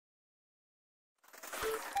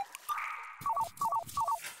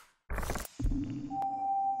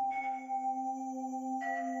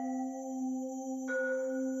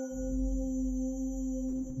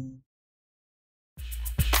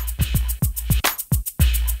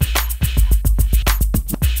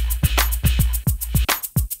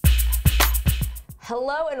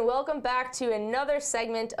Hello and welcome back to another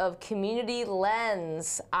segment of Community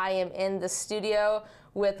Lens. I am in the studio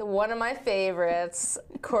with one of my favorites,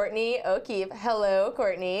 Courtney O'Keefe. Hello,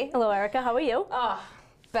 Courtney. Hello, Erica. How are you? Oh,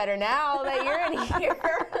 better now that you're in here.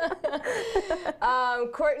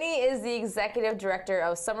 Courtney is the Executive Director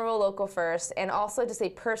of Somerville Local First and also just a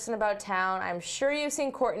person about town. I'm sure you've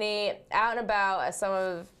seen Courtney out and about at some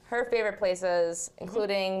of her favorite places,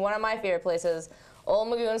 including one of my favorite places, Old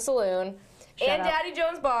Magoon Saloon. And Daddy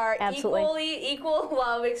Jones Bar. Absolutely. Equal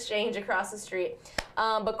love exchange across the street.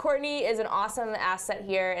 But Courtney is an awesome asset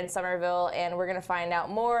here in Somerville, and we're going to find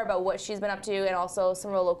out more about what she's been up to and also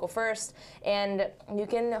Somerville Local First. And you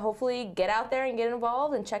can hopefully get out there and get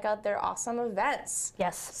involved and check out their awesome events.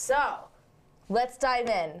 Yes. So, let's dive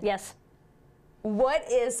in. Yes.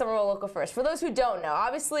 What is Somerville Local First? For those who don't know,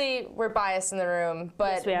 obviously we're biased in the room,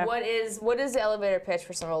 but yes, what is the elevator pitch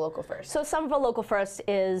for Somerville Local First? So Somerville Local First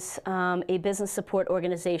is a business support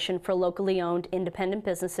organization for locally owned independent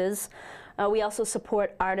businesses. We also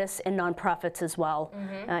support artists and nonprofits as well,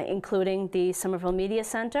 including the Somerville Media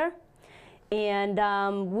Center.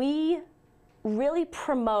 And we really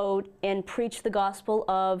promote and preach the gospel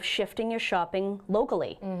of shifting your shopping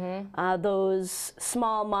locally. Those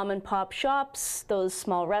small mom and pop shops, those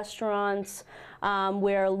small restaurants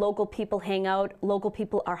where local people hang out, local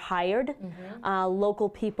people are hired, local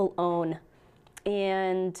people own.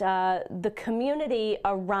 And the community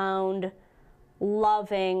around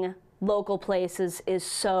loving local places is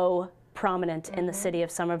so prominent in the city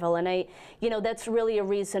of Somerville, and that's really a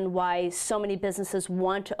reason why so many businesses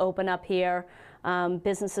want to open up here.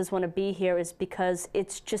 Businesses want to be here is because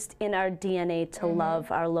it's just in our DNA to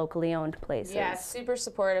love our locally owned places. Yeah, super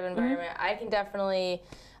supportive environment. I can definitely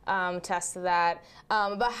attest to that.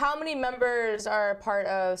 But how many members are part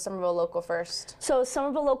of Somerville Local First? So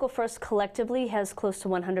Somerville Local First collectively has close to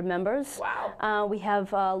 100 members. Wow. We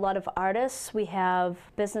have a lot of artists. We have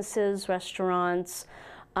businesses, restaurants.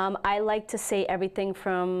 I like to say everything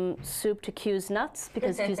from soup to Q's Nuts,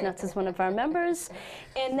 because Q's Nuts is one of our members.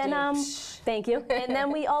 And then, thank you. And then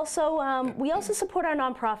we also support our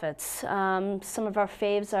nonprofits. Some of our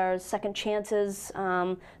faves are Second Chances,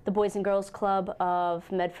 the Boys and Girls Club of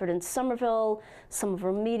Medford and Somerville,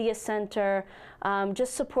 Somerville Media Center,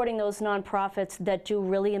 just supporting those nonprofits that do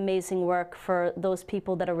really amazing work for those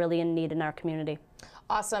people that are really in need in our community.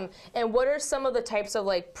 Awesome. And what are some of the types of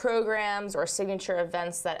programs or signature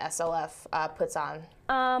events that SLF puts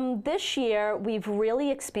on? This year, we've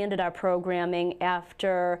really expanded our programming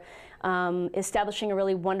after establishing a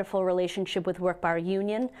really wonderful relationship with Work Bar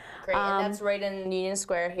Union. Great, and that's right in Union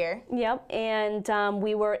Square here. Yep, and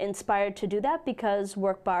we were inspired to do that because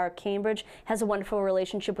Work Bar Cambridge has a wonderful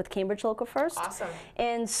relationship with Cambridge Local First. Awesome.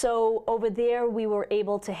 And so over there, we were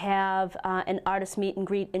able to have an artist meet and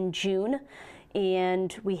greet in June.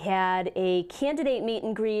 And we had a candidate meet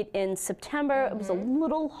and greet in September. It was a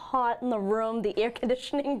little hot in the room. The air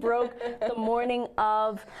conditioning broke the morning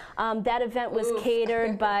of. That event was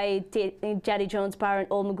catered by Daddy Jones Bar and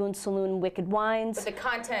Old Magoon Saloon Wicked Wines. But the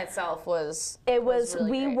content itself was really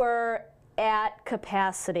we great. were at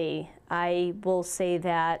capacity. I will say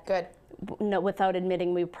that. Good. No, without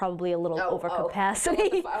admitting, we were probably a little over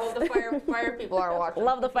capacity. I hope the fire people are watching.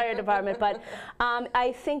 Love the fire department, but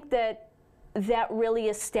I think that really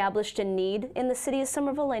established a need in the city of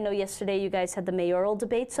Somerville. I know yesterday you guys had the mayoral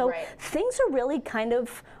debate, so things are really kind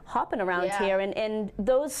of hopping around here, and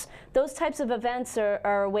those types of events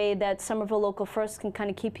are a way that Somerville Local First can kind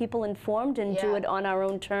of keep people informed and do it on our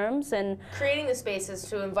own terms, and creating the spaces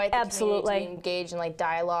to invite the community to engage in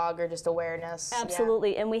dialogue or just awareness.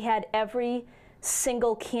 Absolutely, and we had every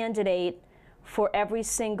single candidate for every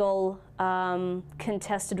single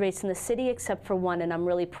contested race in the city except for one, and I'm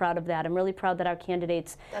really proud of that. I'm really proud that our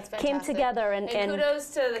candidates came together. And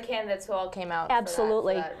kudos to the candidates who all came out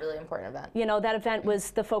absolutely. For that really important event. You know, that event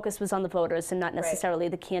the focus was on the voters and not necessarily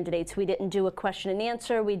the candidates. We didn't do a question and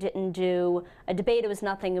answer. We didn't do a debate. It was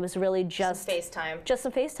nothing. It was really just some FaceTime. Just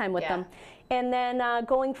some FaceTime with them. And then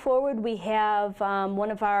going forward, we have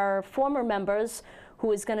one of our former members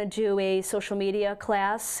who is going to do a social media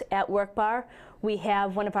class at Work Bar. We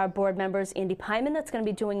have one of our board members, Andy Pyman, that's going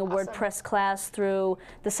to be doing a WordPress class through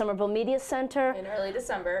the Somerville Media Center. In early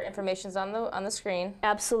December. Information's on the screen.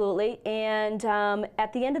 Absolutely. And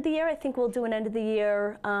at the end of the year, I think we'll do an end of the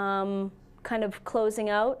year kind of closing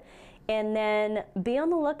out. And then be on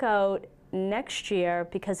the lookout next year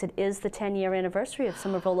because it is the 10-year anniversary of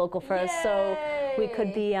Somerville Local First. Yay! So we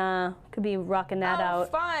could be rocking that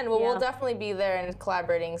out. Fun. Well, Yeah. we'll definitely be there and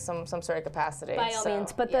collaborating some sort of capacity. By all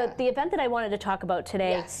means. But yeah. the event that I wanted to talk about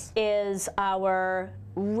today Yes. is our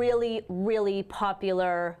really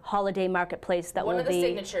popular holiday marketplace that One will of the be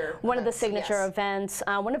signature one of the events, signature yes. events.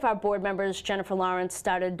 One of our board members, Jennifer Lawrence,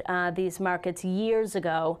 started these markets years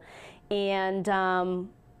ago, and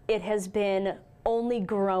it has been only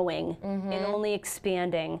growing and only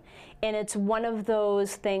expanding. And it's one of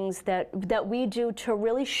those things that we do to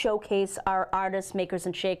really showcase our artists, makers,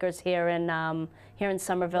 and shakers here in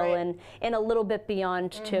Somerville, Right. and a little bit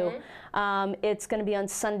beyond too. It's going to be on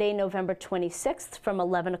Sunday, November 26th from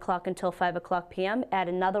 11 o'clock until 5 o'clock p.m. at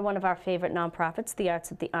another one of our favorite nonprofits, the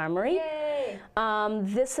Arts at the Armory. Yay!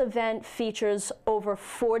 This event features over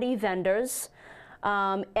 40 vendors.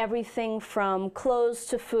 Everything from clothes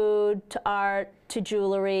to food to art to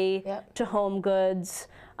jewelry Yep. to home goods.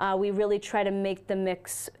 We really try to make the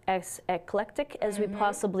mix as eclectic as we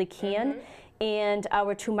possibly can. And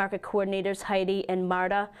our two market coordinators, Heidi and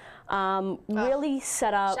Marta, really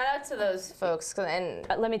set up. Shout out to those folks. And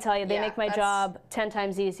Let me tell you, they Yeah, make my that's- job 10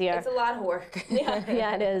 times easier. it's a lot of work.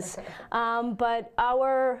 Yeah, it is. But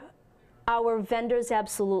our vendors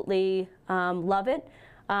absolutely love it.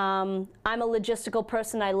 I'm a logistical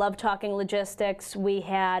person. I love talking logistics. We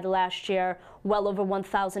had last year well over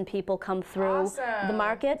 1,000 people come through the Awesome.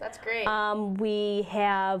 market. That's great. We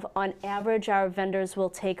have, on average, our vendors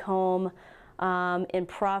will take home in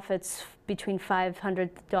profits between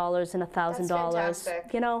 $500 and $1,000. That's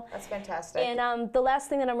fantastic. You know. That's fantastic. And the last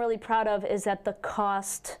thing that I'm really proud of is that the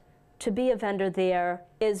cost to be a vendor there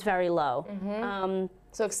is very low.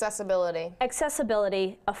 So accessibility.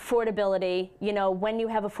 Accessibility, affordability, you know, when you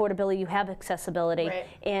have affordability, you have accessibility. Right.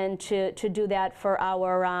 And to do that for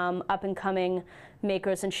our up-and-coming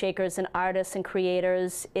makers and shakers and artists and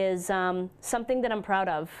creators is something that I'm proud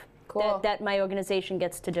of. Cool. That my organization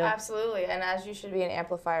gets to do. Absolutely, and as you should be an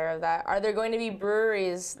amplifier of that. Are there going to be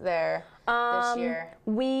breweries there this year?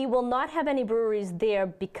 We will not have any breweries there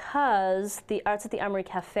because the Arts at the Armory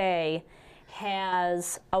Cafe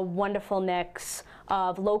has a wonderful mix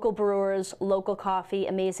of local brewers, local coffee,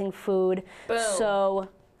 amazing food. Boom. So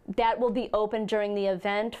that will be open during the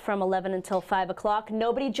event from 11 until 5 o'clock.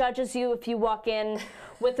 Nobody judges you if you walk in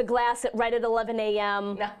with a glass right at 11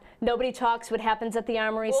 a.m. No. Nobody talks. What happens at the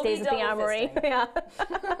Armory We'll stays be at the double Armory. fisting. Yeah.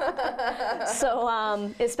 So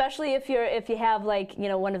especially if you have, like, you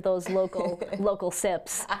know, one of those local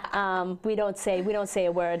sips, we don't say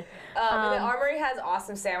a word. And the Armory has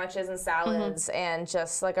awesome sandwiches and salads and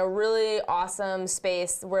just like a really awesome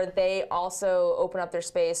space where they also open up their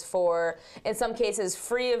space for, in some cases,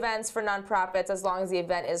 free events for nonprofits as long as the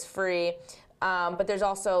event is free. But there's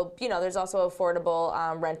also,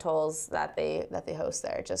 affordable rentals that they host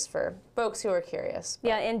there, just for folks who are curious.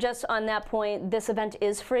 Yeah, and just on that point, this event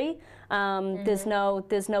is free. There's no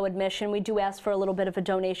admission. We do ask for a little bit of a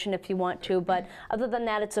donation if you want to, but other than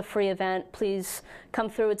that, it's a free event. Please come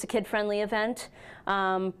through. It's a kid-friendly event.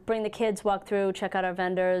 Bring the kids, walk through, check out our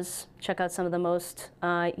vendors, check out some of the most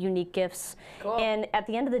unique gifts, Cool. and at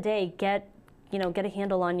the end of the day, get a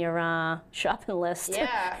handle on your shopping list.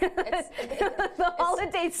 Yeah. The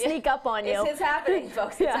holidays sneak up on you. It's happening,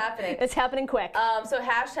 folks. It's happening. It's happening quick. So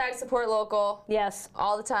hashtag support local. Yes.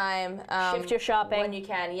 All the time. Shift your shopping. When you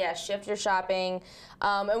can, yes, shift your shopping.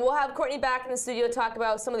 And we'll have Courtney back in the studio to talk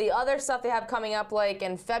about some of the other stuff they have coming up, like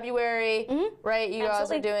in February, right? You guys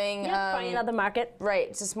are doing... probably another market. Right,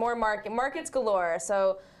 it's just more markets galore.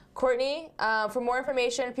 So Courtney, for more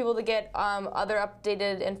information, people to get other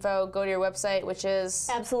updated info, go to your website, which is...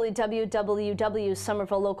 Absolutely,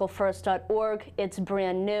 www.somervillelocalfirst.org. It's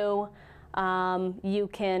brand new. You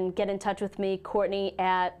can get in touch with me, Courtney,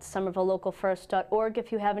 at somervillelocalfirst.org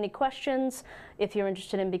if you have any questions. If you're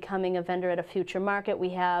interested in becoming a vendor at a future market, we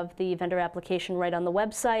have the vendor application right on the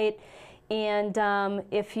website. And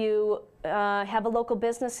if you have a local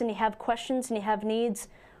business and you have questions and you have needs,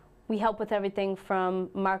 we help with everything from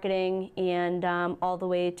marketing and all the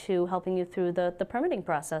way to helping you through the permitting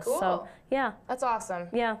process. Cool. So, yeah. That's awesome.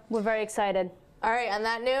 Yeah, we're very excited. All right, on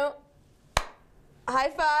that note,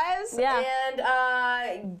 high fives. Yeah.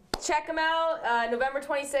 And check them out. November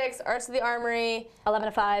 26th, Arts of the Armory. 11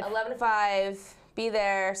 to 5. 11 to 5. Be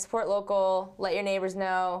there, support local, let your neighbors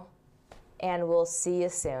know, and we'll see you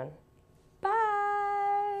soon.